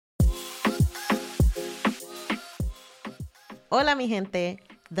Hola, mi gente.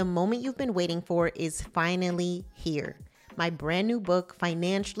 The moment you've been waiting for is finally here. My brand new book,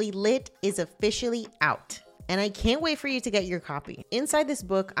 Financially Lit, is officially out. And I can't wait for you to get your copy. Inside this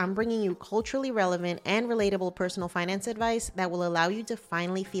book, I'm bringing you culturally relevant and relatable personal finance advice that will allow you to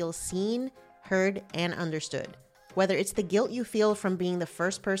finally feel seen, heard, and understood. Whether it's the guilt you feel from being the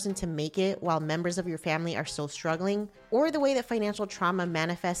first person to make it while members of your family are still struggling, or the way that financial trauma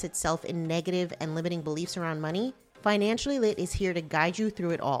manifests itself in negative and limiting beliefs around money, Financially Lit is here to guide you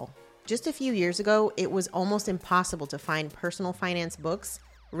through it all. Just a few years ago, it was almost impossible to find personal finance books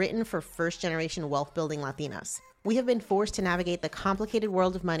written for first-generation wealth-building Latinas. We have been forced to navigate the complicated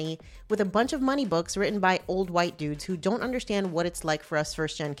world of money with a bunch of money books written by old white dudes who don't understand what it's like for us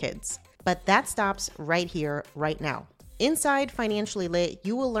first-gen kids. But that stops right here, right now. Inside Financially Lit,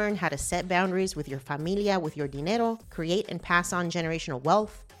 you will learn how to set boundaries with your familia, with your dinero, create and pass on generational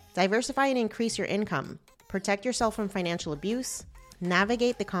wealth, diversify and increase your income, protect yourself from financial abuse,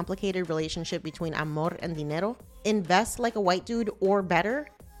 navigate the complicated relationship between amor and dinero, invest like a white dude or better,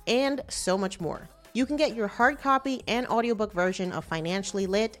 and so much more. You can get your hard copy and audiobook version of Financially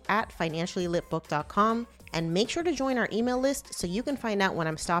Lit at financiallylitbook.com, and make sure to join our email list so you can find out when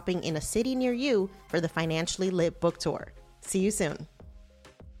I'm stopping in a city near you for the Financially Lit book tour. See you soon.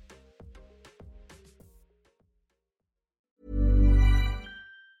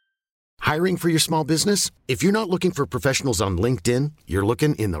 Hiring for your small business? If you're not looking for professionals on LinkedIn, you're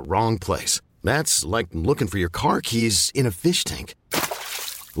looking in the wrong place. That's like looking for your car keys in a fish tank.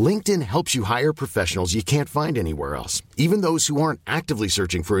 LinkedIn helps you hire professionals you can't find anywhere else, even those who aren't actively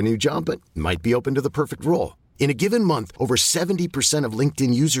searching for a new job but might be open to the perfect role. In a given month, over 70% of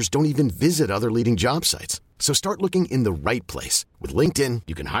LinkedIn users don't even visit other leading job sites. So start looking in the right place. With LinkedIn,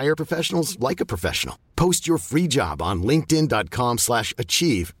 you can hire professionals like a professional. Post your free job on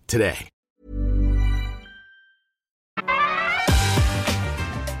linkedin.com/achieve today.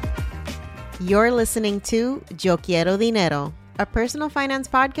 You're listening to Yo Quiero Dinero, a personal finance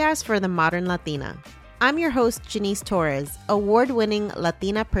podcast for the modern Latina. I'm your host, Janice Torres, award-winning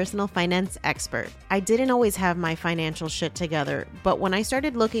Latina personal finance expert. I didn't always have my financial shit together, but when I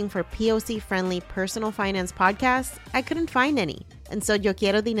started looking for POC-friendly personal finance podcasts, I couldn't find any. And so Yo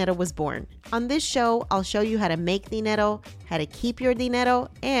Quiero Dinero was born. On this show, I'll show you how to make dinero, how to keep your dinero,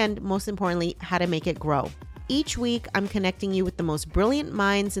 and most importantly, how to make it grow. Each week, I'm connecting you with the most brilliant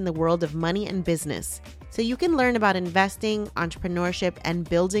minds in the world of money and business, so you can learn about investing, entrepreneurship, and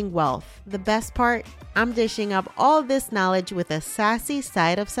building wealth. The best part, I'm dishing up all this knowledge with a sassy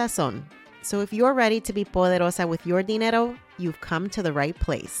side of sazon. So if you're ready to be poderosa with your dinero, you've come to the right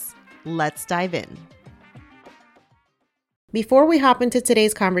place. Let's dive in. Before we hop into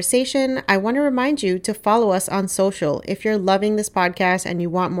today's conversation, I want to remind you to follow us on social. If you're loving this podcast and you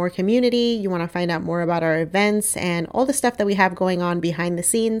want more community, you want to find out more about our events and all the stuff that we have going on behind the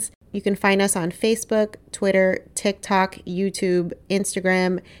scenes, you can find us on Facebook, Twitter, TikTok, YouTube,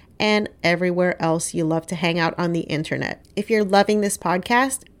 Instagram, and everywhere else you love to hang out on the internet. If you're loving this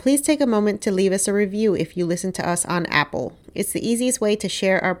podcast, please take a moment to leave us a review if you listen to us on Apple. It's the easiest way to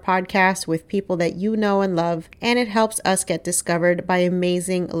share our podcast with people that you know and love, and it helps us get discovered by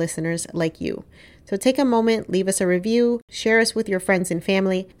amazing listeners like you. So take a moment, leave us a review, share us with your friends and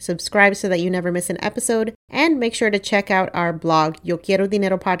family, subscribe so that you never miss an episode, and make sure to check out our blog,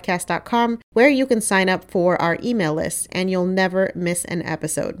 YoQuieroDineroPodcast.com, where you can sign up for our email list and you'll never miss an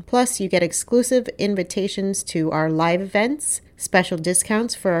episode. Plus, you get exclusive invitations to our live events, special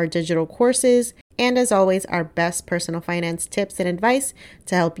discounts for our digital courses, and as always, our best personal finance tips and advice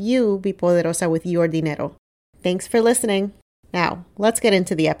to help you be poderosa with your dinero. Thanks for listening. Now, let's get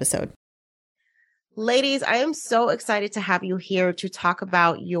into the episode. Ladies, I am so excited to have you here to talk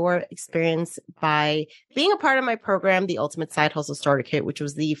about your experience by being a part of my program, the Ultimate Side Hustle Starter Kit, which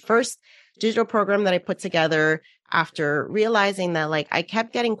was the first digital program that I put together after realizing that I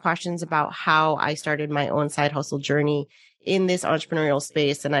kept getting questions about how I started my own side hustle journey in this entrepreneurial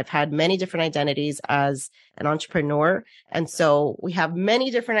space. And I've had many different identities as an entrepreneur. And so we have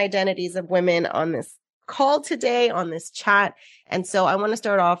many different identities of women on this call today, on this chat. And so I want to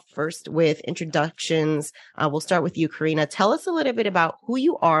start off first with introductions. We'll start with you, Karina. Tell us a little bit about who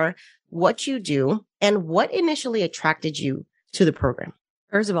you are, what you do, and what initially attracted you to the program.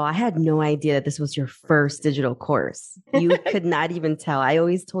 First of all, I had no idea that this was your first digital course. You could not even tell. I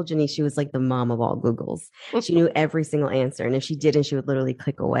always told Janice she was like the mom of all Googles. She knew every single answer. And if she didn't, she would literally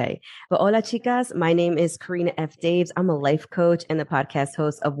click away. But hola, chicas. My name is Karina F. Daves. I'm a life coach and the podcast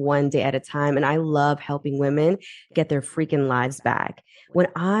host of One Day at a Time. And I love helping women get their freaking lives back. When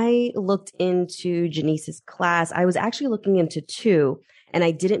I looked into Janice's class, I was actually looking into two. And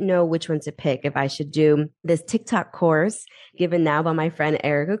I didn't know which one to pick, if I should do this TikTok course given now by my friend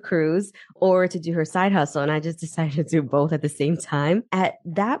Erica Cruz or to do her side hustle. And I just decided to do both at the same time. At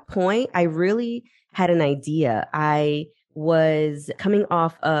that point, I really had an idea. I was coming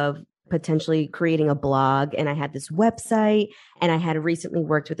off of potentially creating a blog, and I had this website, and I had recently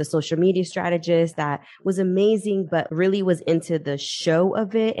worked with a social media strategist that was amazing, but really was into the show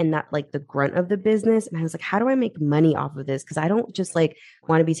of it and not like the grunt of the business. And I was like, how do I make money off of this? Because I don't just like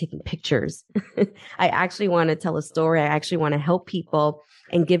want to be taking pictures. I actually want to tell a story. I actually want to help people.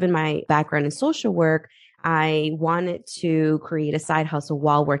 And given my background in social work, I wanted to create a side hustle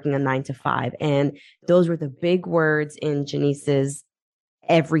while working a 9 to 5. And those were the big words in Janice's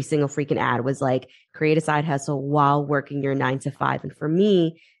every single freaking ad was like, create a side hustle while working your 9 to 5. And for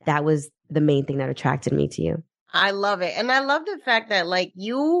me, that was the main thing that attracted me to you. I love it. And I love the fact that like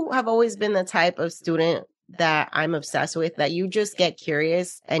you have always been the type of student that I'm obsessed with, that you just get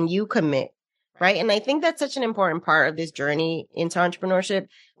curious and you commit. Right. And I think that's such an important part of this journey into entrepreneurship.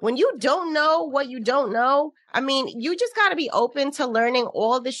 When you don't know what you don't know, I mean, you just got to be open to learning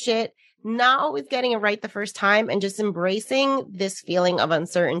all the shit, not always getting it right the first time, and just embracing this feeling of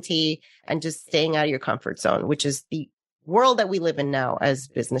uncertainty and just staying out of your comfort zone, which is the world that we live in now as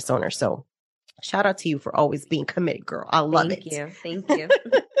business owners. So shout out to you for always being committed, girl. I love it. Thank you.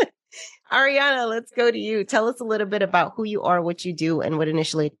 Ariana, let's go to you. Tell us a little bit about who you are, what you do, and what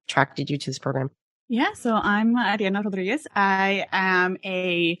initially attracted you to this program. Yeah, so I'm Ariana Rodriguez. I am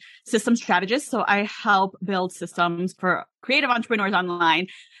a systems strategist. So I help build systems for creative entrepreneurs online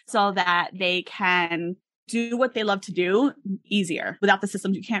so that they can do what they love to do easier. Without the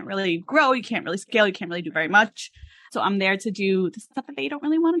systems, you can't really grow, you can't really scale, you can't really do very much. So I'm there to do the stuff that they don't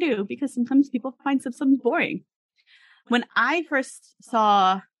really want to do, because sometimes people find systems boring. When I first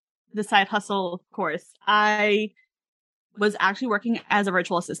saw the side hustle course, I was actually working as a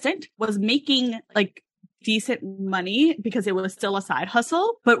virtual assistant, was making like decent money because it was still a side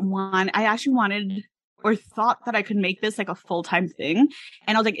hustle. But I actually wanted or thought that I could make this like a full-time thing.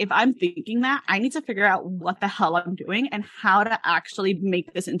 And I was like, if I'm thinking that, I need to figure out what the hell I'm doing and how to actually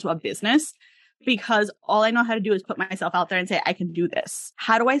make this into a business, because all I know how to do is put myself out there and say, I can do this.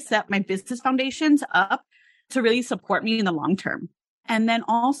 How do I set my business foundations up to really support me in the long term? And then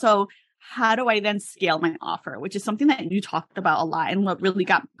also, how do I then scale my offer, which is something that you talked about a lot and what really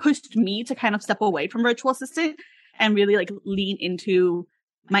got pushed me to kind of step away from virtual assistant and really like lean into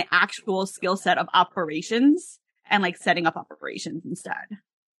my actual skill set of operations and like setting up operations instead.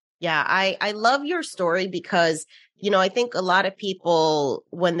 Yeah, I love your story because, you know, I think a lot of people,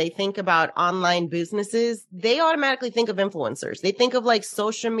 when they think about online businesses, they automatically think of influencers. They think of like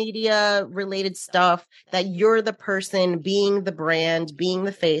social media related stuff, that you're the person being the brand, being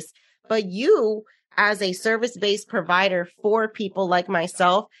the face. But you, as a service-based provider for people like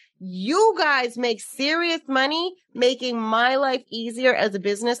myself, you guys make serious money making my life easier as a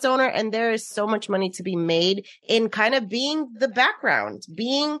business owner. And there is so much money to be made in kind of being the background,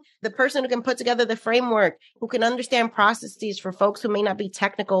 being the person who can put together the framework, who can understand processes for folks who may not be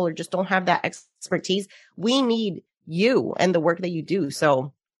technical or just don't have that expertise. We need you and the work that you do.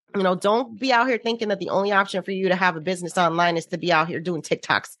 So, you know, don't be out here thinking that the only option for you to have a business online is to be out here doing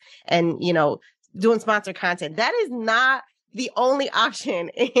TikToks and, you know, doing sponsored content. That is not the only option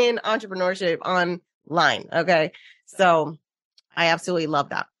in entrepreneurship online. Okay. So I absolutely love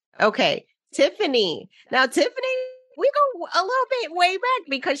that. Okay. Tiffany. Now, Tiffany, we go a little bit way back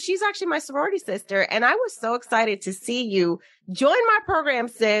because she's actually my sorority sister. And I was so excited to see you join my program,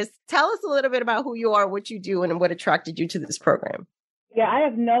 sis. Tell us a little bit about who you are, what you do, and what attracted you to this program. Yeah, I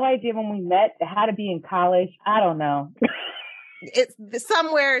have no idea when we met, how to be in college. I don't know. It's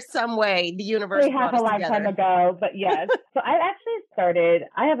somewhere, some way, the universe brought us a lifetime ago, but yes. So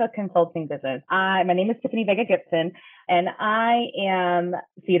I have a consulting business. My name is Tiffany Vega Gibson, and I am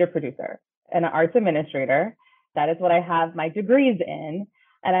a theater producer and an arts administrator. That is what I have my degrees in.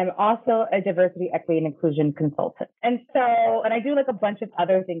 And I'm also a diversity, equity, and inclusion consultant. And I do like a bunch of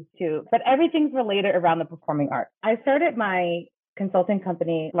other things too, but everything's related around the performing arts. I started my consulting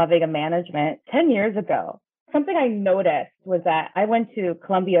company, La Vega Management, 10 years ago. Something I noticed was that I went to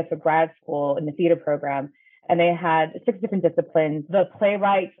Columbia for grad school in the theater program, and they had 6 different disciplines: the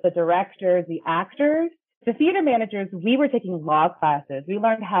playwrights, the directors, the actors. The theater managers, we were taking law classes. We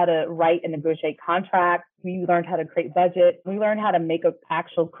learned how to write and negotiate contracts. We learned how to create budgets. We learned how to make an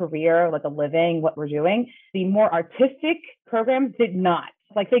actual career, like a living, what we're doing. The more artistic programs did not.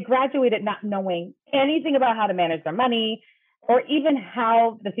 Like, they graduated not knowing anything about how to manage their money, or even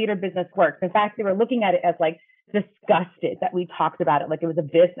how the theater business works. In fact, they were looking at it as like disgusted that we talked about it like it was a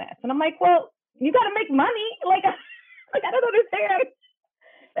business. And I'm like, well, you got to make money. Like I don't understand.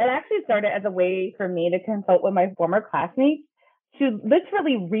 It actually started as a way for me to consult with my former classmates to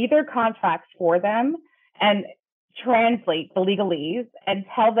literally read their contracts for them and translate the legalese and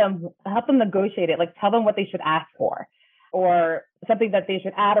help them negotiate it, like tell them what they should ask for or something that they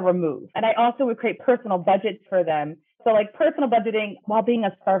should add or remove. And I also would create personal budgets for them. So like personal budgeting while being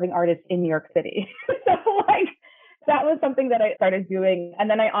a starving artist in New York City. So like that was something that I started doing. And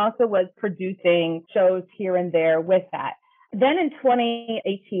then I also was producing shows here and there with that. Then in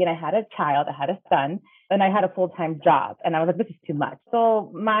 2018, I had a child, I had a son, and I had a full-time job. And I was like, this is too much.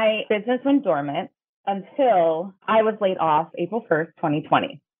 So my business went dormant until I was laid off April 1st,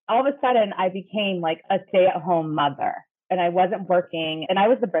 2020. All of a sudden, I became like a stay-at-home mother and I wasn't working and I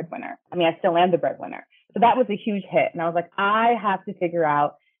was the breadwinner. I mean, I still am the breadwinner. So that was a huge hit. And I was like, I have to figure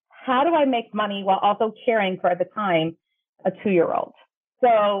out how do I make money while also caring for, at the time, a 2-year-old.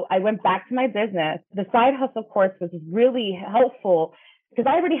 So I went back to my business. The side hustle course was really helpful because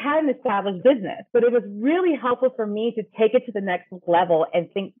I already had an established business, but it was really helpful for me to take it to the next level and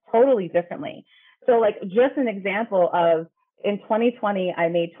think totally differently. So like just an example of in 2020, I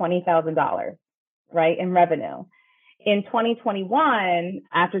made $20,000, right, in revenue. In 2021,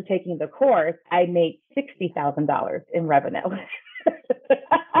 after taking the course, I made $60,000 in revenue.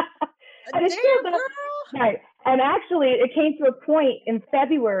 And it's still right. And actually, it came to a point in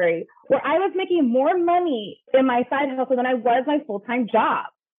February where I was making more money in my side hustle than I was my full-time job.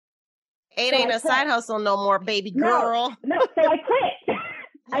 It ain't a side hustle no more, baby girl. No, so I quit.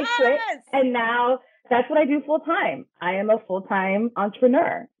 I quit. And now that's what I do full-time. I am a full-time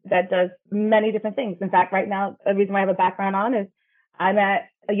entrepreneur that does many different things. In fact, right now, the reason why I have a background on is I'm at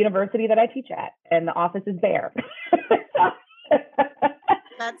a university that I teach at, and the office is there.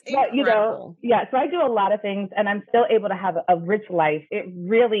 That's incredible. But, so I do a lot of things and I'm still able to have a rich life. It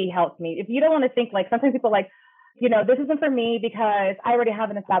really helps me. If you don't want to think like, sometimes people are like, this isn't for me because I already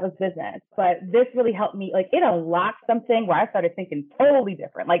have an established business, but this really helped me. Like it unlocked something where I started thinking totally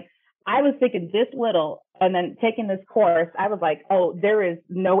different. Like I was thinking this little and then taking this course, I was like, oh, there is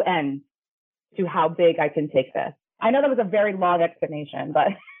no end to how big I can take this. I know that was a very long explanation, but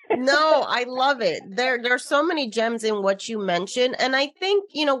no, I love it. There are so many gems in what you mentioned. And I think,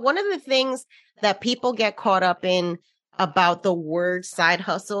 one of the things that people get caught up in about the word side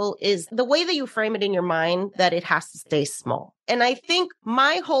hustle is the way that you frame it in your mind, that it has to stay small. And I think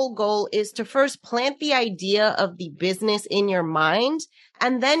my whole goal is to first plant the idea of the business in your mind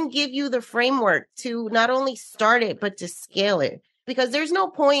and then give you the framework to not only start it, but to scale it. Because there's no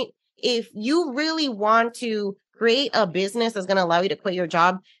point if you really want to create a business that's going to allow you to quit your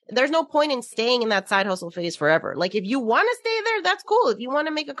job. There's no point in staying in that side hustle phase forever. Like if you want to stay there, that's cool. If you want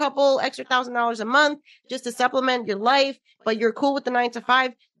to make a couple extra $1,000 a month just to supplement your life, but you're cool with the 9 to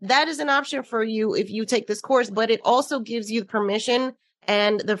 5, that is an option for you if you take this course, but it also gives you the permission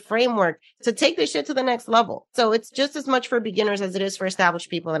and the framework to take this shit to the next level. So it's just as much for beginners as it is for established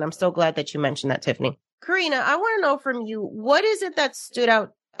people. And I'm so glad that you mentioned that, Tiffany. Karina, I want to know from you, what is it that stood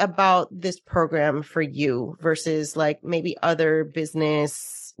out about this program for you versus like maybe other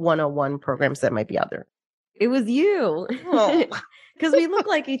business 101 programs that might be out there? It was you. Because we look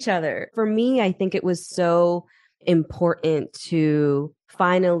like each other. For me, I think it was so important to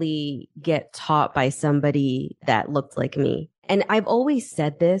finally get taught by somebody that looked like me. And I've always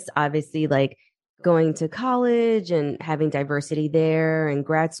said this, obviously, like going to college and having diversity there and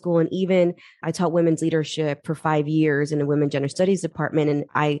grad school. And even I taught women's leadership for 5 years in a women's gender studies department. And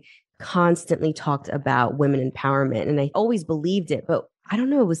I constantly talked about women empowerment and I always believed it. But I don't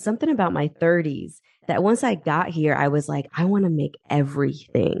know, it was something about my 30s that once I got here, I was like, I want to make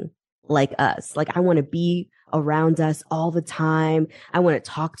everything like us. Like I want to be around us all the time. I want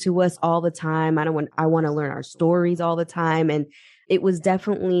to talk to us all the time. I want to learn our stories all the time. And it was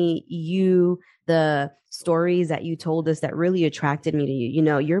definitely you, the stories that you told us that really attracted me to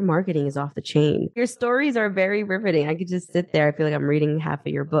you. Your marketing is off the chain. Your stories are very riveting. I could just sit there. I feel like I'm reading half of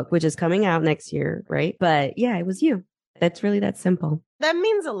your book, which is coming out next year, right? But yeah, it was you. That's really that simple. That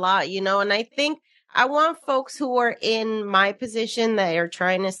means a lot, and I think I want folks who are in my position that are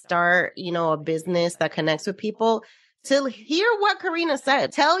trying to start, a business that connects with people to hear what Karina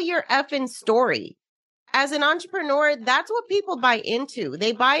said. Tell your effing story. As an entrepreneur, that's what people buy into.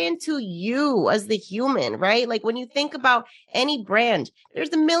 They buy into you as the human, right? Like when you think about any brand,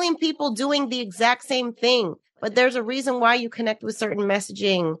 there's a million people doing the exact same thing, but there's a reason why you connect with certain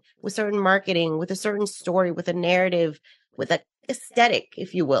messaging, with certain marketing, with a certain story, with a narrative, with an aesthetic,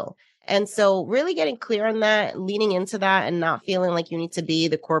 if you will. And so really getting clear on that, leaning into that and not feeling like you need to be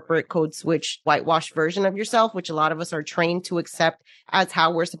the corporate code switch, whitewashed version of yourself, which a lot of us are trained to accept as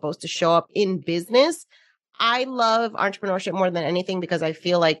how we're supposed to show up in business. I love entrepreneurship more than anything because I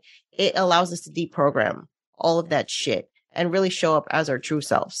feel like it allows us to deprogram all of that shit and really show up as our true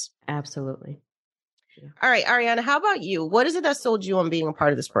selves. Absolutely. All right, Ariana, how about you? What is it that sold you on being a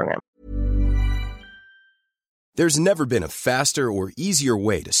part of this program? There's never been a faster or easier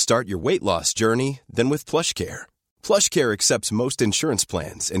way to start your weight loss journey than with PlushCare. PlushCare accepts most insurance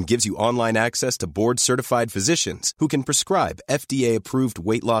plans and gives you online access to board-certified physicians who can prescribe FDA-approved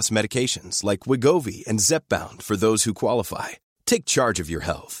weight loss medications like Wegovy and Zepbound for those who qualify. Take charge of your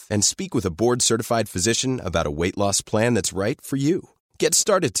health and speak with a board-certified physician about a weight loss plan that's right for you. Get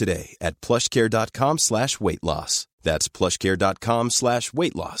started today at plushcare.com/weight loss. That's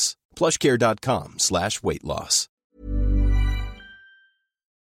plushcare.com/weight loss. plushcare.com/weight loss.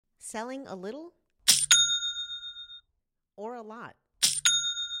 Selling a little or a lot?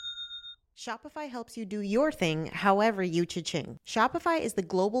 Shopify helps you do your thing however you cha-ching. Shopify is the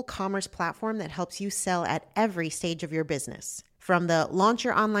global commerce platform that helps you sell at every stage of your business. From the launch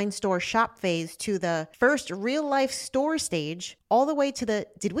your online store shop phase to the first real life store stage, all the way to the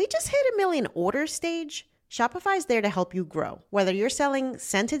did we just hit 1 million orders stage? Shopify is there to help you grow. Whether you're selling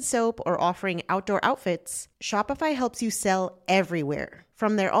scented soap or offering outdoor outfits, Shopify helps you sell everywhere.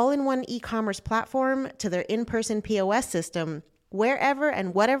 From their all-in-one e-commerce platform to their in-person POS system, wherever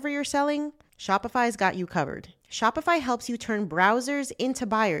and whatever you're selling, Shopify's got you covered. Shopify helps you turn browsers into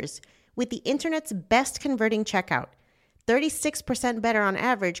buyers with the internet's best converting checkout, 36% better on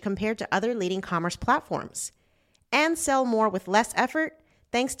average compared to other leading commerce platforms. And sell more with less effort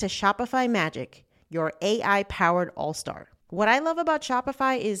thanks to Shopify Magic, your AI-powered all-star. What I love about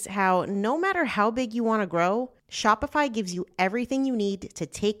Shopify is how no matter how big you want to grow, Shopify gives you everything you need to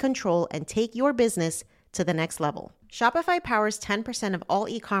take control and take your business to the next level. Shopify powers 10% of all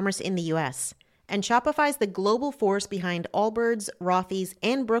e-commerce in the US, and Shopify is the global force behind Allbirds, Rothy's,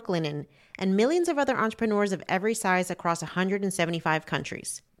 and Brooklinen, and millions of other entrepreneurs of every size across 175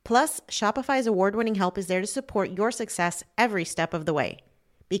 countries. Plus, Shopify's award-winning help is there to support your success every step of the way.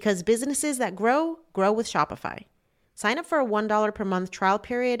 Because businesses that grow, grow with Shopify. Sign up for a $1 per month trial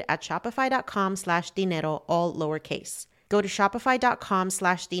period at shopify.com/dinero, all lowercase. Go to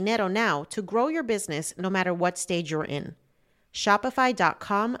shopify.com/dinero now to grow your business no matter what stage you're in.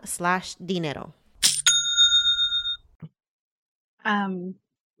 Shopify.com/dinero.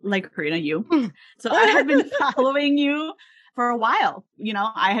 Like Karina, you. So I had been following you for a while. You know,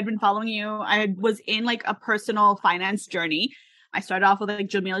 I had been following you. I was in like a personal finance journey. I started off with like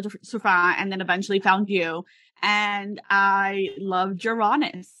Jamila Sufran and then eventually found you. And I loved your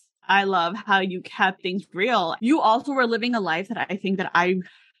rawness. I love how you kept things real. You also were living a life that I think that I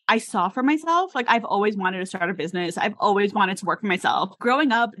saw for myself. Like I've always wanted to start a business. I've always wanted to work for myself.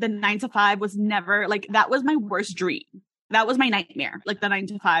 Growing up, the 9 to 5 was never like, that was my worst dream. That was my nightmare, like the 9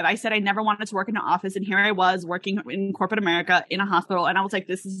 to 5. I said I never wanted to work in an office. And here I was working in corporate America in a hospital. And I was like,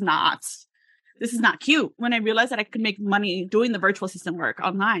 this is not cute. When I realized that I could make money doing the virtual assistant work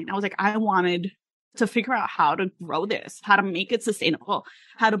online, I was like, I wanted to figure out how to grow this, how to make it sustainable,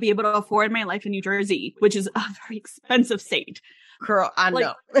 how to be able to afford my life in New Jersey, which is a very expensive state. Girl, I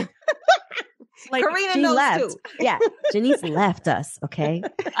know. Like Karina She knows left. too. Yeah. Janice left us. Okay.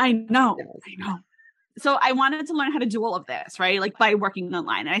 I know. So I wanted to learn how to do all of this, right? Like by working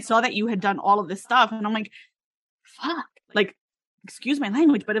online. And I saw that you had done all of this stuff. And I'm like, fuck, like, excuse my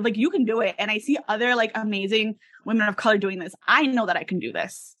language, but if like you can do it. And I see other like amazing women of color doing this. I know that I can do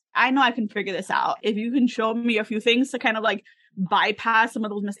this. I know I can figure this out. If you can show me a few things to kind of like bypass some of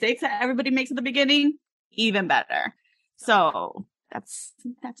those mistakes that everybody makes at the beginning, even better. So that's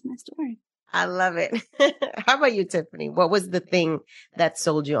my story. I love it. How about you, Tiffany? What was the thing that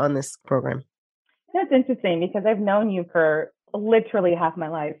sold you on this program? That's interesting because I've known you for literally half my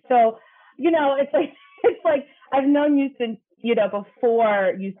life. So, you know, it's like I've known you since, you know,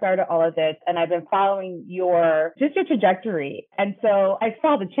 before you started all of this, and I've been following your trajectory. And so I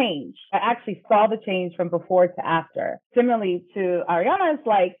saw the change. I actually saw the change from before to after. Similarly to Ariana's,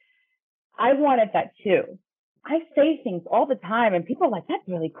 like, I wanted that too. I say things all the time and people are like, that's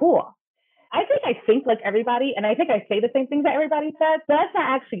really cool. I think like everybody, and I think I say the same things that everybody says, but that's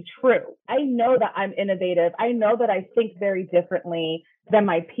not actually true. I know that I'm innovative. I know that I think very differently than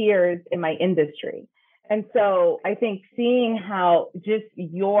my peers in my industry. And so I think seeing how just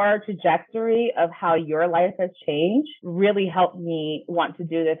your trajectory of how your life has changed really helped me want to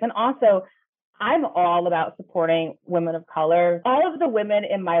do this. And also, I'm all about supporting women of color. All of the women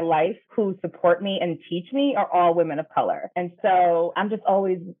in my life who support me and teach me are all women of color. And so I'm just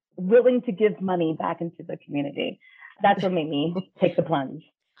always willing to give money back into the community. That's what made me take the plunge.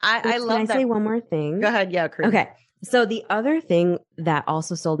 I love Can I that. say one more thing? Go ahead. Yeah, Chris. Okay. So the other thing that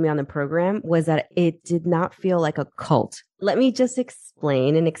also sold me on the program was that it did not feel like a cult. Let me just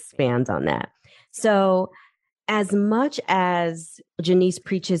explain and expand on that. So as much as Janice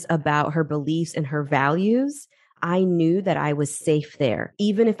preaches about her beliefs and her values, I knew that I was safe there.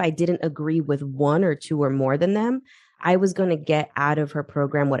 Even if I didn't agree with one or two or more than them, I was going to get out of her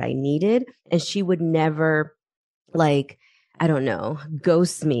program what I needed. And she would never, like, I don't know,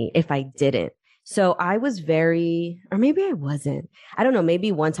 ghost me if I didn't. So I was very, or maybe I wasn't. I don't know.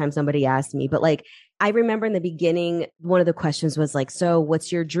 Maybe one time somebody asked me, but like, I remember in the beginning, one of the questions was like, so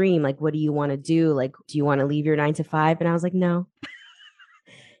what's your dream? Like, what do you want to do? Like, do you want to leave your 9 to 5? And I was like, no.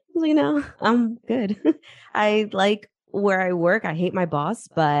 I was like, no, I'm good. I like where I work. I hate my boss,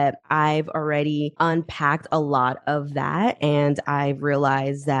 but I've already unpacked a lot of that. And I've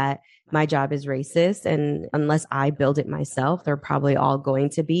realized that my job is racist. And unless I build it myself, they're probably all going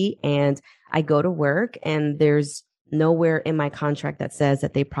to be. And I go to work and there's nowhere in my contract that says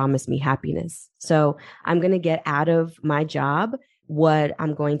that they promise me happiness. So I'm going to get out of my job what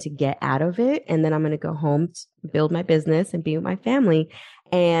I'm going to get out of it. And then I'm going to go home, build my business and be with my family.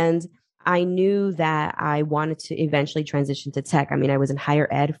 And I knew that I wanted to eventually transition to tech. I mean, I was in higher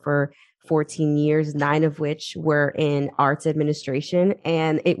ed for 14 years, 9 of which were in arts administration.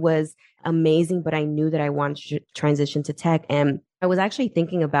 And it was amazing, but I knew that I wanted to transition to tech. And I was actually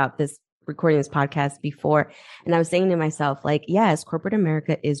thinking about this, recording this podcast before. And I was saying to myself, like, yes, corporate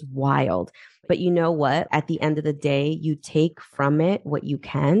America is wild. But you know what? At the end of the day, you take from it what you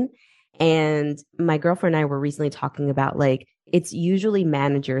can. And my girlfriend and I were recently talking about, like, it's usually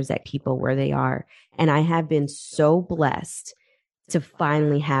managers that keep people where they are. And I have been so blessed to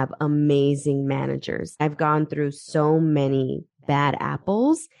finally have amazing managers. I've gone through so many bad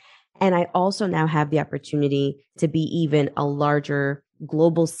apples. And I also now have the opportunity to be even a larger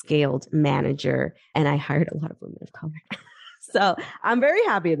global scaled manager. And I hired a lot of women of color. So I'm very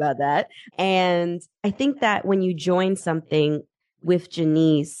happy about that. And I think that when you join something with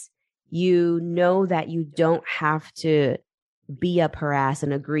Janice, you know that you don't have to be up her ass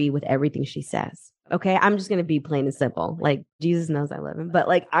and agree with everything she says. Okay. I'm just going to be plain and simple. Like, Jesus knows I love him, but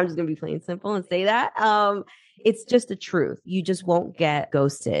like, I'm just going to be plain and simple and say that. It's just the truth. You just won't get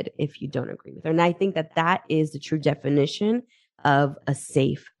ghosted if you don't agree with her. And I think that that is the true definition of a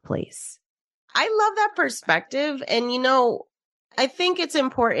safe place. I love that perspective. And, you know, I think it's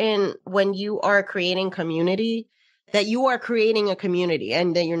important when you are creating community that you are creating a community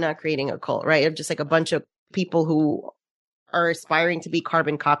and that you're not creating a cult, right? Of just like a bunch of people who are aspiring to be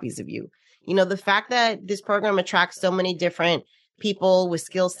carbon copies of you. You know, the fact that this program attracts so many different people with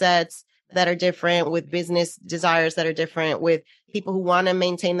skill sets that are different, with business desires that are different, with people who want to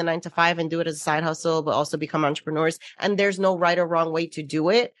maintain the 9 to 5 and do it as a side hustle, but also become entrepreneurs. And there's no right or wrong way to do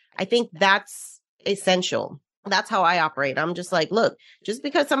it. I think that's essential. That's how I operate. I'm just like, look, just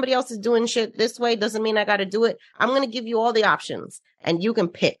because somebody else is doing shit this way doesn't mean I got to do it. I'm going to give you all the options and you can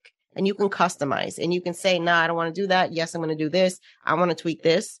pick and you can customize and you can say, nah, I don't want to do that. Yes, I'm going to do this. I want to tweak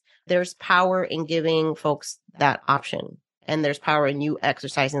this. There's power in giving folks that option. And there's power in you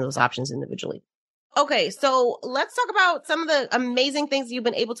exercising those options individually. Okay, so let's talk about some of the amazing things you've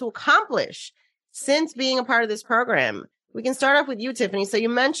been able to accomplish since being a part of this program. We can start off with you, Tiffany. So you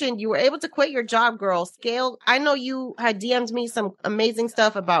mentioned you were able to quit your job, girl. Scale. I know you had DM'd me some amazing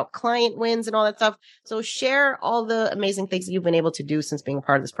stuff about client wins and all that stuff. So share all the amazing things that you've been able to do since being a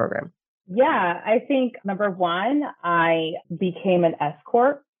part of this program. Yeah, I think number one, I became an S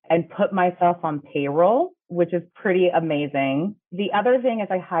Corp and put myself on payroll, which is pretty amazing. The other thing is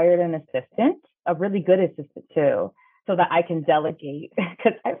I hired an assistant, a really good assistant too, so that I can delegate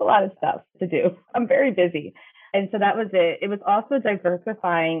because I have a lot of stuff to do. I'm very busy. And so that was it. It was also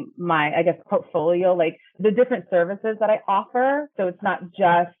diversifying my, I guess, portfolio, like the different services that I offer. So it's not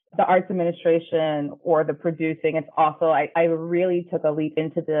just the arts administration or the producing. It's also, I really took a leap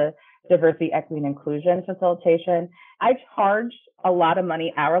into the diversity, equity, and inclusion facilitation. I charged a lot of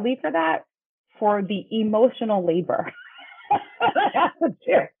money hourly for that, for the emotional labor I have to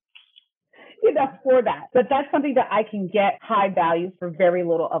do, for that. But that's something that I can get high values for very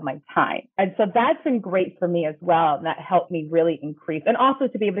little of my time. And so that's been great for me as well. And that helped me really increase. And also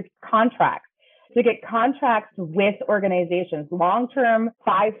to be able to get contracts with organizations, long-term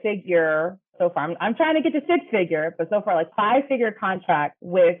 5-figure. So far, I'm trying to get to 6-figure, but so far, like 5-figure contract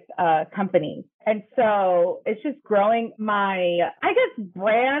with companies. And so it's just growing my, I guess,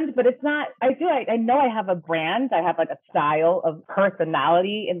 brand, but it's not, I know I have a brand. I have like a style of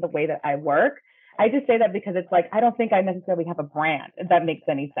personality in the way that I work. I just say that because it's like, I don't think I necessarily have a brand, if that makes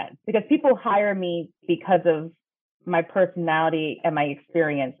any sense. Because people hire me because of my personality and my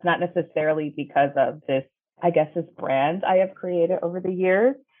experience, not necessarily because of this I guess, this brand I have created over the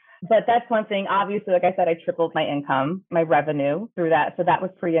years. But that's one thing. Obviously, like I said, I tripled my income, my revenue through that. So that was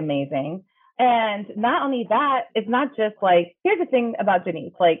pretty amazing. And not only that, it's not just like, here's the thing about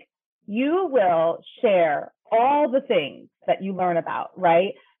Janice, like you will share all the things that you learn about,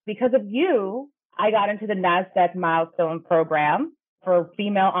 right? Because of you, I got into the NASDAQ Milestone Program for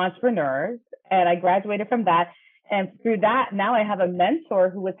female entrepreneurs, and I graduated from that. And through that, now I have a mentor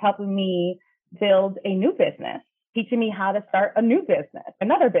who was helping me build a new business, teaching me how to start a new business,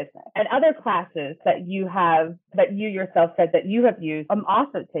 another business, and other classes that you yourself said that you have used. I'm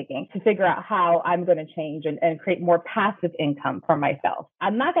also taking to figure out how I'm going to change and create more passive income for myself.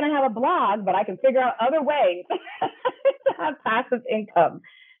 I'm not going to have a blog, but I can figure out other ways to have passive income.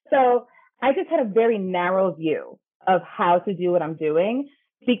 So I just had a very narrow view of how to do what I'm doing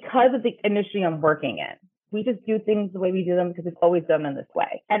because of the industry I'm working in. We just do things the way we do them because it's always done in this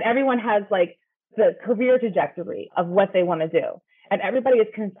way. And everyone has like the career trajectory of what they want to do. And everybody is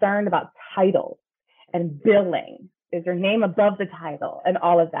concerned about titles and billing. Is your name above the title and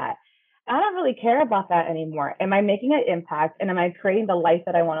all of that? I don't really care about that anymore. Am I making an impact and am I creating the life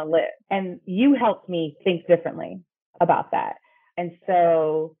that I want to live? And you helped me think differently about that. And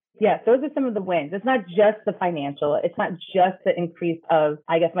so, yeah, those are some of the wins. It's not just the financial. It's not just the increase of,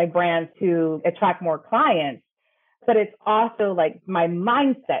 I guess, my brand to attract more clients, but it's also like my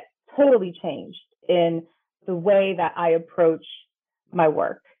mindset totally changed in the way that I approach my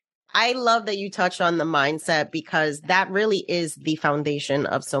work. I love that you touched on the mindset because that really is the foundation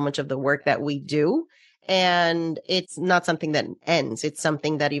of so much of the work that we do. And it's not something that ends. It's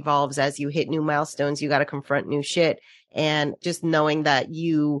something that evolves as you hit new milestones. You got to confront new shit. And just knowing that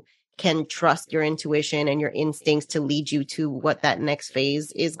you can trust your intuition and your instincts to lead you to what that next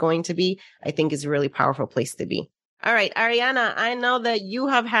phase is going to be, I think is a really powerful place to be. All right, Ariana, I know that you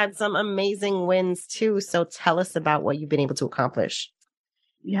have had some amazing wins too. So tell us about what you've been able to accomplish.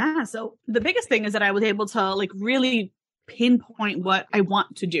 Yeah. So the biggest thing is that I was able to like really pinpoint what I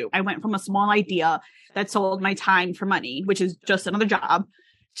want to do. I went from a small idea that sold my time for money, which is just another job,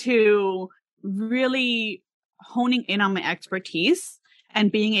 to really honing in on my expertise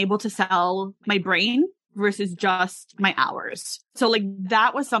and being able to sell my brain versus just my hours. So like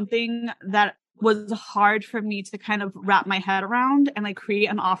that was something that was hard for me to kind of wrap my head around and like create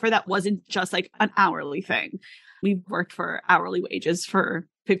an offer that wasn't just like an hourly thing. We've worked for hourly wages for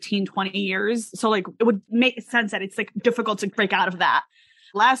 15, 20 years. So like it would make sense that it's like difficult to break out of that.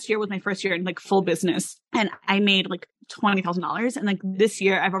 Last year was my first year in like full business and I made like $20,000. And like this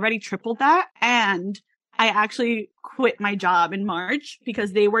year I've already tripled that. And I actually quit my job in March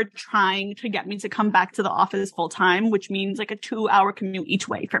because they were trying to get me to come back to the office full time, which means like a 2-hour commute each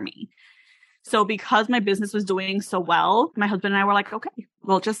way for me. So because my business was doing so well, my husband and I were like, okay,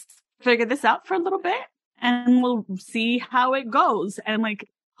 we'll just figure this out for a little bit and we'll see how it goes. And like,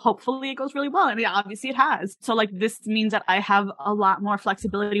 hopefully it goes really well. And yeah, obviously it has. So like, this means that I have a lot more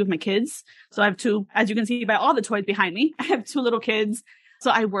flexibility with my kids. So I have two, as you can see by all the toys behind me, I have 2 little kids.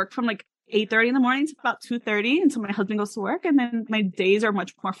 So I work from like 8:30 in the morning to about 2:30 until my husband goes to work. And then my days are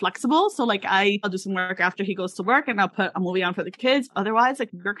much more flexible. So like I'll do some work after he goes to work and I'll put a movie on for the kids. Otherwise,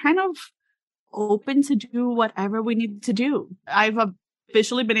 like we're kind of open to do whatever we need to do. I've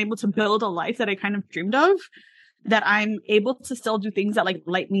officially been able to build a life that I kind of dreamed of, that I'm able to still do things that like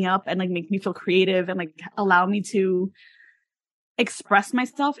light me up and like make me feel creative and like allow me to express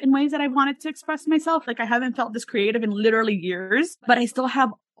myself in ways that I wanted to express myself. Like I haven't felt this creative in literally years, but I still have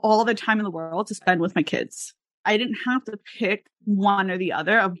all the time in the world to spend with my kids. I didn't have to pick one or the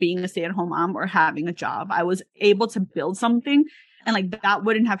other of being a stay-at-home mom or having a job. I was able to build something. And like that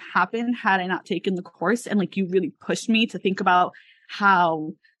wouldn't have happened had I not taken the course. And like you really pushed me to think about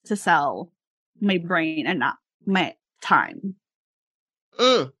how to sell my brain and not my time.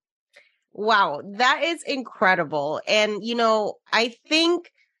 Wow, that is incredible. And, you know, I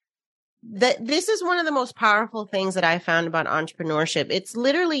think that this is one of the most powerful things that I found about entrepreneurship. It's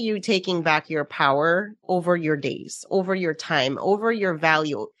literally you taking back your power over your days, over your time, over your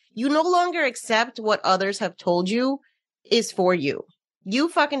value. You no longer accept what others have told you is for you. You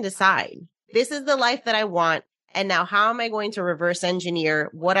fucking decide. This is the life that I want. And now how am I going to reverse engineer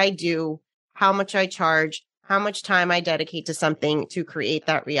what I do, how much I charge, how much time I dedicate to something to create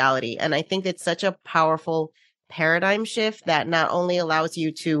that reality? And I think it's such a powerful paradigm shift that not only allows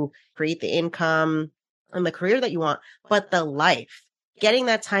you to create the income and the career that you want, but the life, getting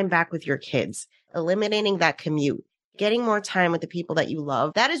that time back with your kids, eliminating that commute, getting more time with the people that you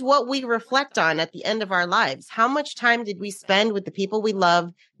love. That is what we reflect on at the end of our lives. How much time did we spend with the people we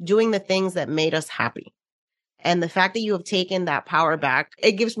loved doing the things that made us happy? And the fact that you have taken that power back,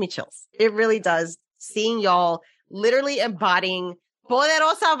 it gives me chills. It really does. seeing y'all literally embodying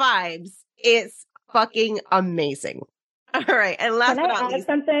Poderosa vibes is fucking amazing. All right. And last but not least.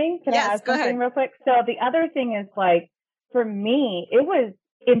 Can I add something real quick? So the other thing is like, for me, it was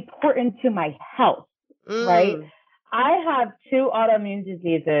important to my health, right? I have 2 autoimmune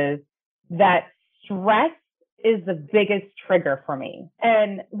diseases that stress is the biggest trigger for me.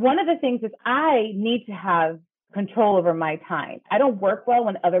 And one of the things is I need to have control over my time. I don't work well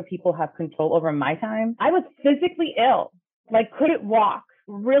when other people have control over my time. I was physically ill, like couldn't walk,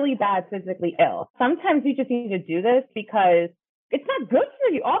 really bad physically ill. Sometimes you just need to do this because it's not good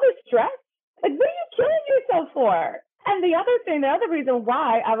for you. All this stress, like what are you killing yourself for? And the other reason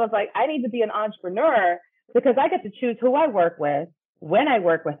why I was like, I need to be an entrepreneur because I get to choose who I work with, when I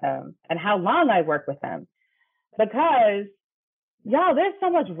work with them, and how long I work with them. Because, y'all, there's so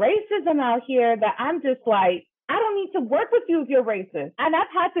much racism out here that I'm just like, I don't need to work with you if you're racist. And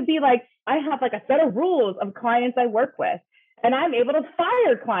I've had to be like, I have like a set of rules of clients I work with. And I'm able to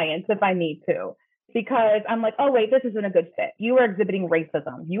fire clients if I need to. Because I'm like, oh, wait, this isn't a good fit. You are exhibiting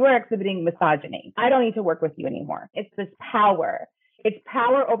racism. You are exhibiting misogyny. I don't need to work with you anymore. It's this power. It's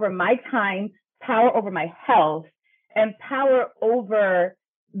power over my time, power over my health, and power over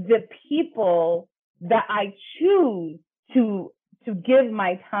the people that I choose to give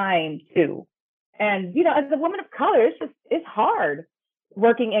my time to. And, you know, as a woman of color, it's hard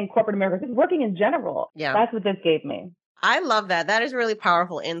working in corporate America, just working in general. Yeah. That's what this gave me. I love that. That is really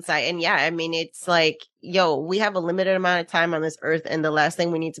powerful insight. And yeah, I mean, it's like, yo, we have a limited amount of time on this earth. And the last thing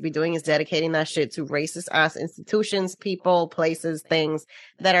we need to be doing is dedicating that shit to racist ass institutions, people, places, things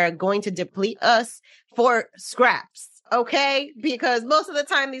that are going to deplete us for scraps. Okay? Because most of the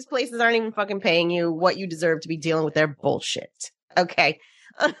time, these places aren't even fucking paying you what you deserve to be dealing with their bullshit. Okay.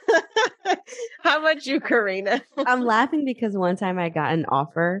 How about you, Karina? I'm laughing because one time I got an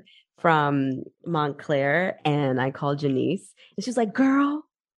offer from Montclair and I called Janice and she's like, girl,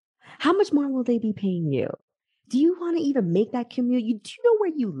 how much more will they be paying you? Do you want to even make that commute? Do you know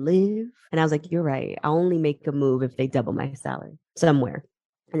where you live? And I was like, you're right. I'll only make a move if they double my salary somewhere.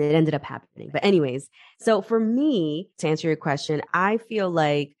 And it ended up happening. But anyways, so for me, to answer your question, I feel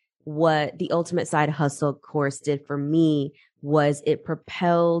like what the Ultimate Side Hustle course did for me was it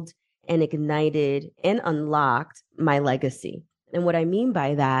propelled and ignited and unlocked my legacy. And what I mean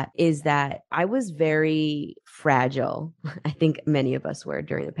by that is that I was very fragile. I think many of us were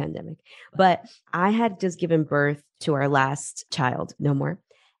during the pandemic, but I had just given birth to our last child, no more.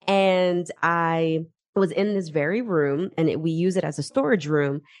 And I was in this very room and we use it as a storage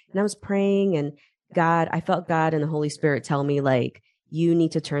room. And I was praying and I felt God and the Holy Spirit tell me like, you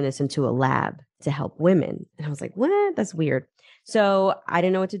need to turn this into a lab to help women. And I was like, what? That's weird. So I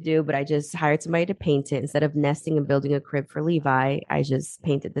didn't know what to do, but I just hired somebody to paint it. Instead of nesting and building a crib for Levi, I just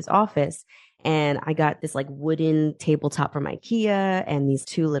painted this office. And I got this like wooden tabletop from IKEA and these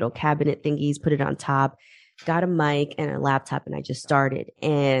 2 little cabinet thingies, put it on top, got a mic and a laptop, and I just started.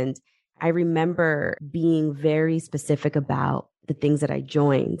 And I remember being very specific about the things that I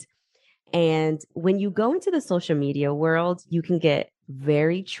joined. And when you go into the social media world, you can get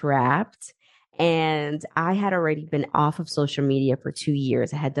very trapped. And I had already been off of social media for 2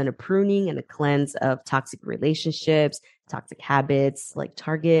 years. I had done a pruning and a cleanse of toxic relationships, toxic habits like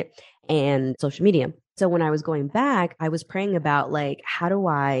Target and social media. So when I was going back, I was praying about like, how do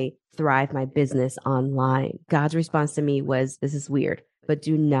I thrive my business online? God's response to me was, this is weird, but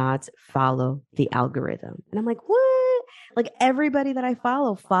do not follow the algorithm. And I'm like, what? Like everybody that I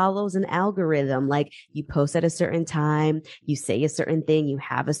follow follows an algorithm. Like you post at a certain time, you say a certain thing, you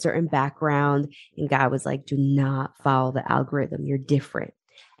have a certain background. And God was like, do not follow the algorithm. You're different.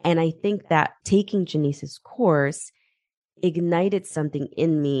 And I think that taking Janice's course ignited something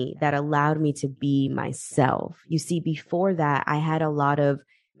in me that allowed me to be myself. You see, before that, I had a lot of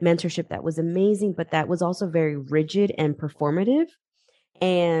mentorship that was amazing, but that was also very rigid and performative.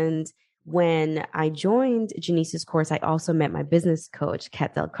 And when I joined Janice's course, I also met my business coach,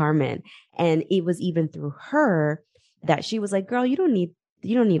 Kat Del Carmen. And it was even through her that she was like, girl, you don't need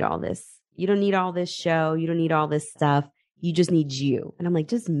all this. You don't need all this show. You don't need all this stuff. You just need you. And I'm like,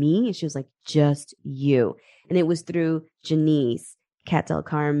 just me? And she was like, just you. And it was through Janice, Kat Del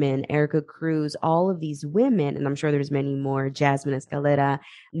Carmen, Erica Cruz, all of these women. And I'm sure there's many more, Jasmine Escalera,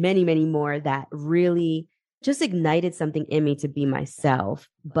 many, many more that really just ignited something in me to be myself.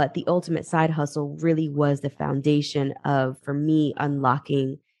 But the Ultimate Side Hustle really was the foundation of, for me,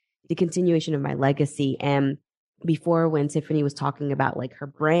 unlocking the continuation of my legacy. And before when Tiffany was talking about like her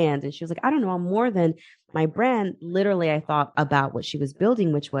brand and she was like, I don't know, I'm more than my brand. Literally, I thought about what she was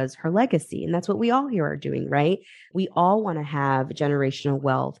building, which was her legacy. And that's what we all here are doing, right? We all want to have generational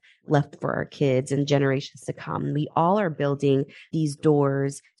wealth left for our kids and generations to come. We all are building these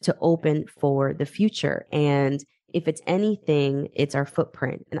doors to open for the future. And if it's anything, it's our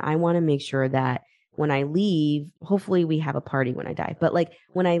footprint. And I want to make sure that when I leave, hopefully we have a party when I die, but like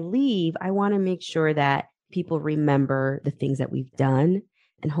when I leave, I want to make sure that people remember the things that we've done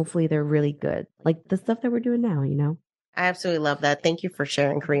and hopefully they're really good. Like the stuff that we're doing now, you know? I absolutely love that. Thank you for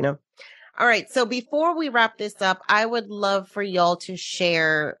sharing, Karina. All right. So before we wrap this up, I would love for y'all to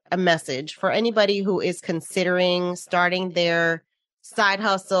share a message for anybody who is considering starting their side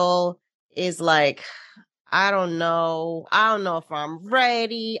hustle, is like, I don't know if I'm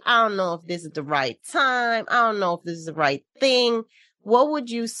ready. I don't know if this is the right time. I don't know if this is the right thing. What would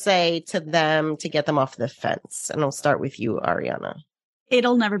you say to them to get them off the fence? And I'll start with you, Ariana.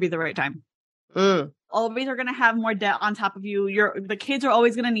 It'll never be the right time. Always are going to have more debt on top of you. The kids are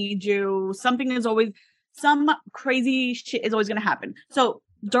always going to need you. Some crazy shit is always going to happen. So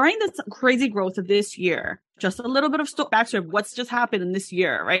during this crazy growth of this year, just a little bit of backstory of what's just happened in this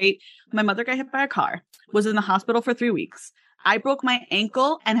year, right? My mother got hit by a car, was in the hospital for 3 weeks. I broke my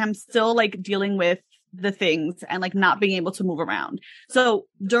ankle and I'm still like dealing with the things and like not being able to move around. So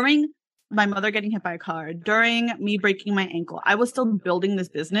during my mother getting hit by a car, during me breaking my ankle, I was still building this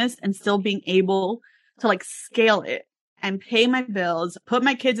business and still being able to like scale it and pay my bills, put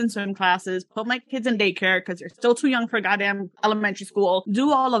my kids in swim classes, put my kids in daycare because they're still too young for goddamn elementary school,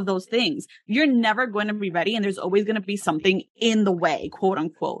 do all of those things. You're never going to be ready and there's always going to be something in the way, quote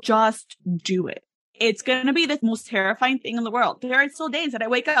unquote. Just do it. It's going to be the most terrifying thing in the world. There are still days that I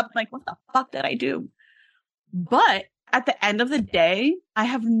wake up like, what the fuck did I do? But at the end of the day, I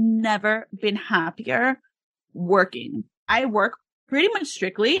have never been happier working. I work pretty much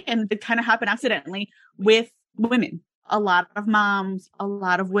strictly, and it kind of happened accidentally, with women. A lot of moms, a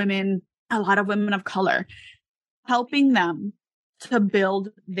lot of women of color, helping them to build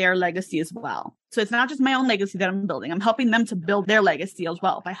their legacy as well. So it's not just my own legacy that I'm building. I'm helping them to build their legacy as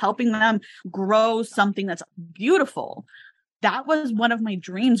well by helping them grow something that's beautiful. That was one of my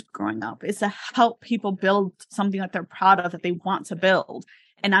dreams growing up, is to help people build something that they're proud of, that they want to build.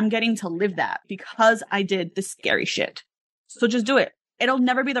 And I'm getting to live that because I did the scary shit. So just do it. It'll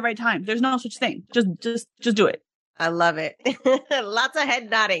never be the right time. There's no such thing. Just do it. I love it. Lots of head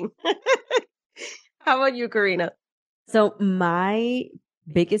nodding. How about you, Karina? So my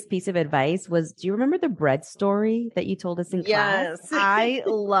biggest piece of advice was, do you remember the bread story that you told us in class? Yes. I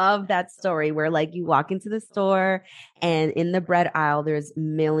love that story where like you walk into the store and in the bread aisle, there's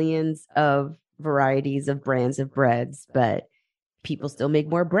millions of varieties of brands of breads, but people still make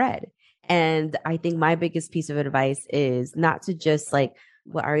more bread. And I think my biggest piece of advice is not to just like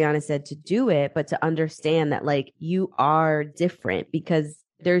what Ariana said to do it, but to understand that like you are different because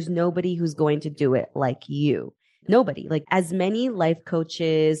there's nobody who's going to do it like you. Nobody. Like as many life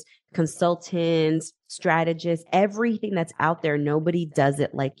coaches, consultants, strategists, everything that's out there, nobody does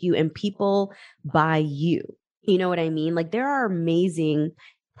it like you. And people buy you. You know what I mean? Like there are amazing,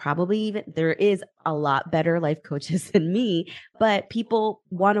 probably even there is a lot better life coaches than me, but people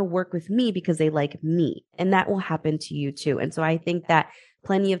want to work with me because they like me. And that will happen to you too. And so I think that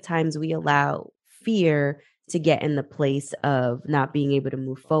plenty of times we allow fear to get in the place of not being able to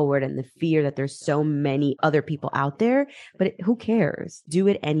move forward and the fear that there's so many other people out there, but who cares? Do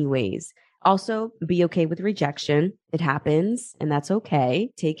it anyways. Also, be okay with rejection. It happens and that's okay.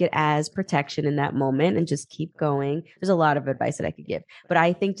 Take it as protection in that moment and just keep going. There's a lot of advice that I could give, but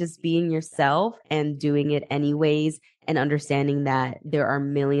I think just being yourself and doing it anyways and understanding that there are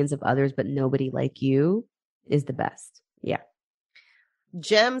millions of others, but nobody like you is the best. Yeah.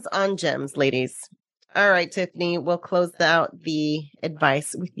 Gems on gems, ladies. All right, Tiffany, we'll close out the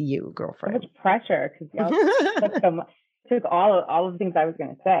advice with you, girlfriend. So much pressure because y'all took all of the things I was going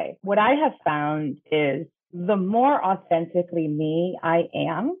to say. What I have found is the more authentically me I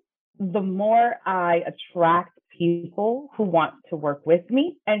am, the more I attract people who want to work with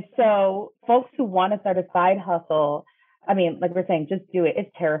me. And so folks who want to start a side hustle, I mean, like we're saying, just do it.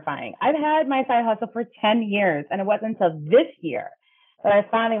 It's terrifying. I've had my side hustle for 10 years and it wasn't until this year that I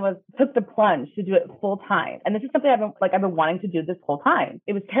finally took the plunge to do it full time. And this is something I've been wanting to do this whole time.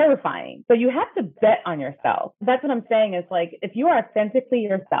 It was terrifying. So you have to bet on yourself. That's what I'm saying is like, if you are authentically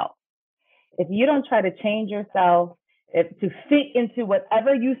yourself, if you don't try to change yourself, to fit into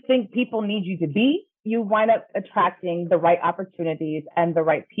whatever you think people need you to be, you wind up attracting the right opportunities and the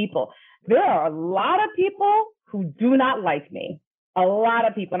right people. There are a lot of people who do not like me. A lot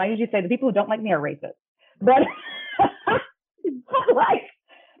of people. And I usually say the people who don't like me are racist. But, but like,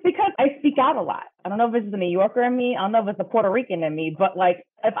 because I speak out a lot. I don't know if it's the New Yorker in me. I don't know if it's the Puerto Rican in me, but like,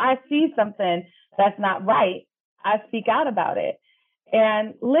 if I see something that's not right, I speak out about it.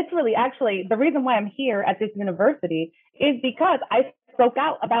 And literally, actually, the reason why I'm here at this university is because I spoke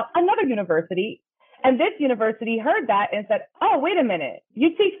out about another university. And this university heard that and said, oh, wait a minute. You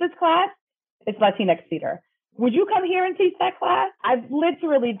teach this class? It's Latinx theater. Would you come here and teach that class? I've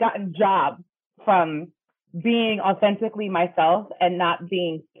literally gotten jobs from being authentically myself and not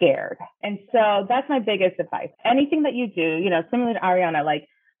being scared. And so that's my biggest advice. Anything that you do, you know, similar to Ariana, like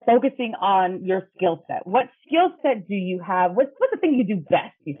focusing on your skill set. What skill set do you have? What's the thing you do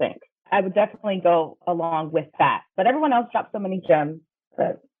best, you think? I would definitely go along with that. But everyone else dropped so many gems.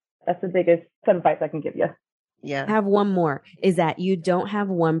 But that's the biggest advice I can give you. Yeah. I have one more, is that you don't have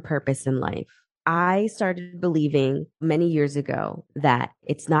one purpose in life. I started believing many years ago that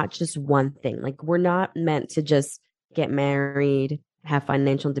it's not just one thing. Like, we're not meant to just get married, have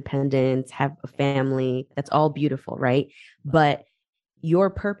financial independence, have a family. That's all beautiful, right? But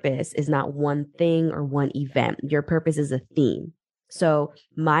your purpose is not one thing or one event. Your purpose is a theme. So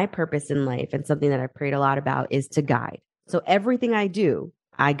my purpose in life, and something that I prayed a lot about, is to guide. So everything I do,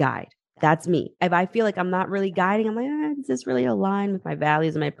 I guide. That's me. If I feel like I'm not really guiding, I'm like, does this really align with my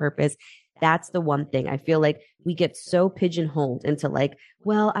values and my purpose? That's the one thing. I feel like we get so pigeonholed into like,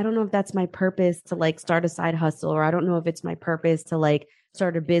 well, I don't know if that's my purpose to like start a side hustle, or I don't know if it's my purpose to like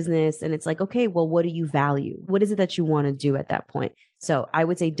start a business. And it's like, okay, well, what do you value? What is it that you want to do at that point? So I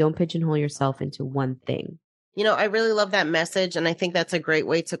would say don't pigeonhole yourself into one thing. You know, I really love that message. And I think that's a great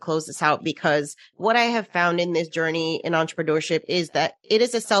way to close this out, because what I have found in this journey in entrepreneurship is that it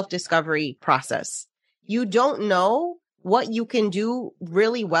is a self-discovery process. You don't know what you can do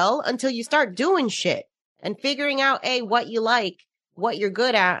really well until you start doing shit and figuring out, what you like, what you're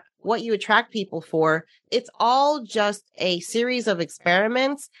good at, what you attract people for. It's all just a series of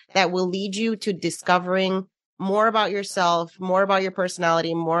experiments that will lead you to discovering more about yourself, more about your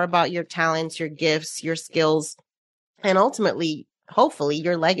personality, more about your talents, your gifts, your skills, and ultimately, hopefully,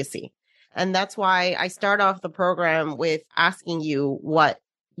 your legacy. And that's why I start off the program with asking you what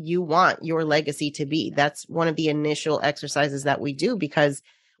you want your legacy to be. That's one of the initial exercises that we do, because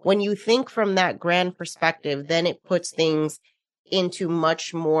when you think from that grand perspective, then it puts things into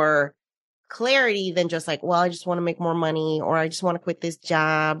much more clarity than just like, well, I just want to make more money, or I just want to quit this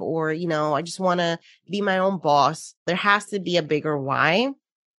job, or, you know, I just want to be my own boss. There has to be a bigger why.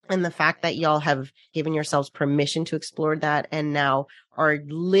 And the fact that y'all have given yourselves permission to explore that and now are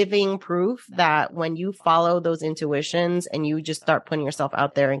living proof that when you follow those intuitions and you just start putting yourself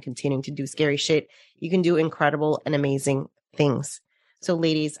out there and continuing to do scary shit, you can do incredible and amazing things. So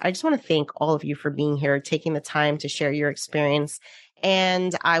ladies, I just want to thank all of you for being here, taking the time to share your experience.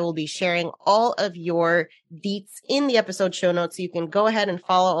 And I will be sharing all of your deets in the episode show notes, so you can go ahead and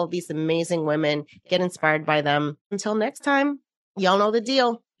follow all these amazing women, get inspired by them. Until next time, y'all know the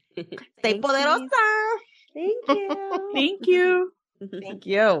deal. Stay poderosa. Thank you. Thank you. Thank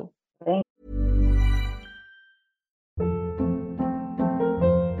you.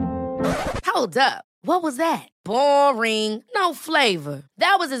 Hold up. What was that? Boring. No flavor.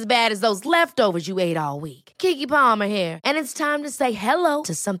 That was as bad as those leftovers you ate all week. Keke Palmer here. And it's time to say hello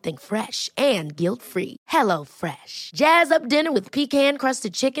to something fresh and guilt-free. HelloFresh. Jazz up dinner with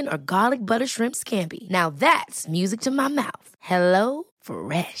pecan-crusted chicken or garlic butter shrimp scampi. Now that's music to my mouth.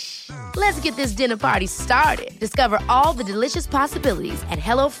 HelloFresh. Let's get this dinner party started. Discover all the delicious possibilities at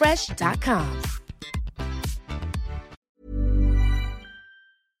HelloFresh.com.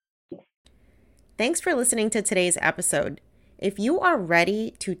 Thanks for listening to today's episode. If you are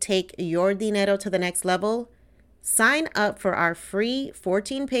ready to take your dinero to the next level, sign up for our free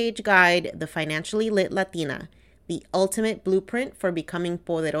 14-page guide, The Financially Lit Latina, the ultimate blueprint for becoming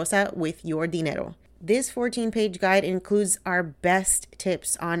poderosa with your dinero. This 14-page guide includes our best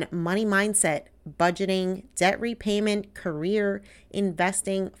tips on money mindset, budgeting, debt repayment, career,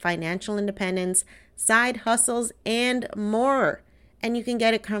 investing, financial independence, side hustles, and more. And you can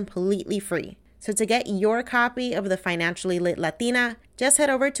get it completely free. So to get your copy of The Financially Lit Latina, just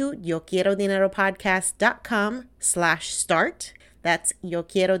head over to YoQuieroDineroPodcast.com/start. That's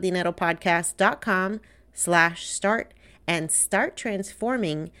YoQuieroDineroPodcast.com/start, and start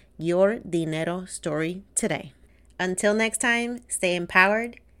transforming your dinero story today. Until next time, stay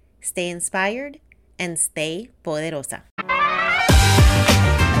empowered, stay inspired, and stay poderosa.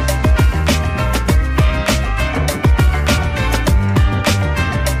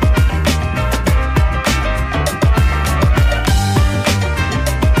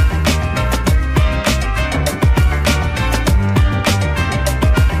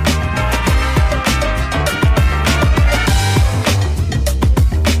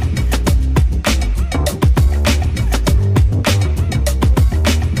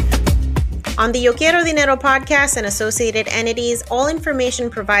 On the Yo Quiero Dinero podcast and associated entities, all information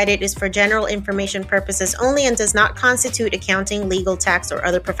provided is for general information purposes only and does not constitute accounting, legal, tax, or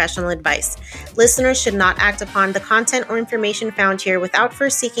other professional advice. Listeners should not act upon the content or information found here without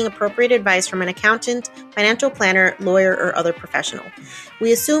first seeking appropriate advice from an accountant, financial planner, lawyer, or other professional.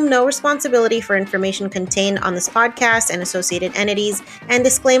 We assume no responsibility for information contained on this podcast and associated entities and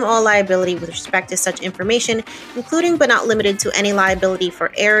disclaim all liability with respect to such information, including but not limited to any liability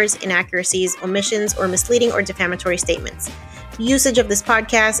for errors, inaccuracies, omissions, or misleading or defamatory statements. Usage of this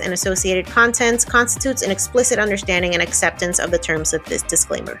podcast and associated contents constitutes an explicit understanding and acceptance of the terms of this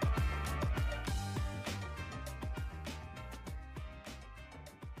disclaimer.